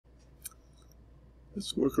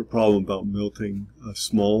Let's work a problem about melting a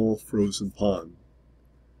small frozen pond.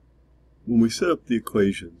 When we set up the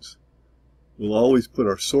equations, we'll always put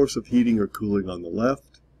our source of heating or cooling on the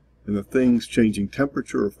left and the things changing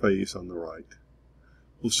temperature or phase on the right.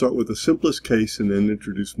 We'll start with the simplest case and then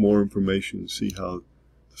introduce more information and see how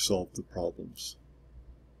to solve the problems.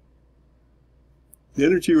 The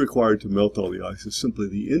energy required to melt all the ice is simply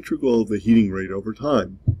the integral of the heating rate over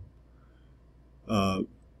time.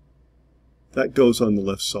 That goes on the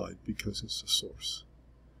left side because it's the source.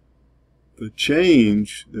 The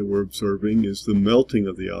change that we're observing is the melting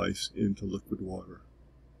of the ice into liquid water.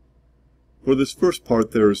 For this first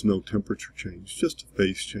part, there is no temperature change, just a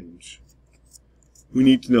phase change. We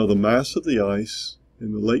need to know the mass of the ice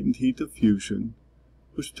and the latent heat of fusion,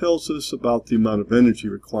 which tells us about the amount of energy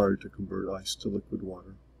required to convert ice to liquid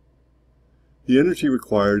water. The energy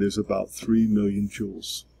required is about 3 million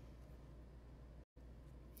joules.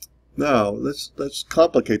 Now, let's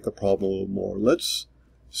complicate the problem a little more. Let's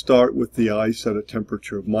start with the ice at a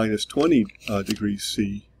temperature of -20 degrees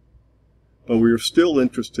C, but we are still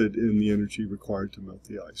interested in the energy required to melt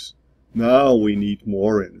the ice. Now we need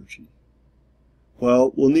more energy.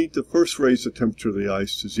 Well, we'll need to first raise the temperature of the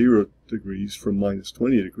ice to 0 degrees from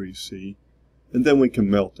 -20 degrees C, and then we can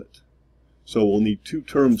melt it. So we'll need two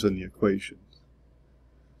terms in the equation.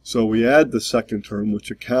 So we add the second term, which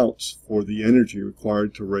accounts for the energy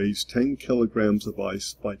required to raise 10 kilograms of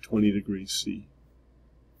ice by 20 degrees C.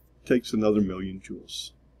 It takes another million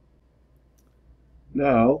joules.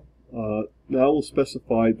 Now we'll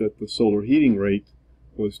specify that the solar heating rate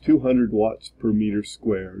was 200 watts per meter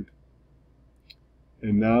squared.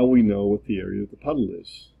 And now we know what the area of the puddle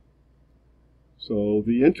is. So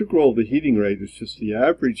the integral of the heating rate is just the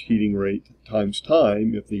average heating rate times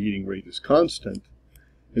time if the heating rate is constant.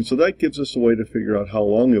 And so that gives us a way to figure out how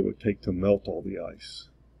long it would take to melt all the ice.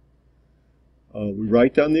 We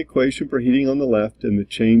write down the equation for heating on the left and the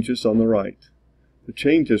changes on the right. The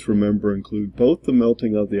changes, remember, include both the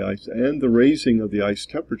melting of the ice and the raising of the ice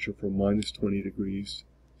temperature from -20 degrees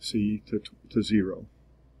C to 0.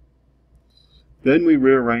 Then we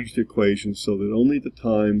rearrange the equation so that only the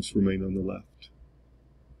times remain on the left.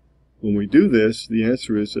 When we do this, the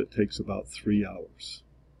answer is that it takes about 3 hours.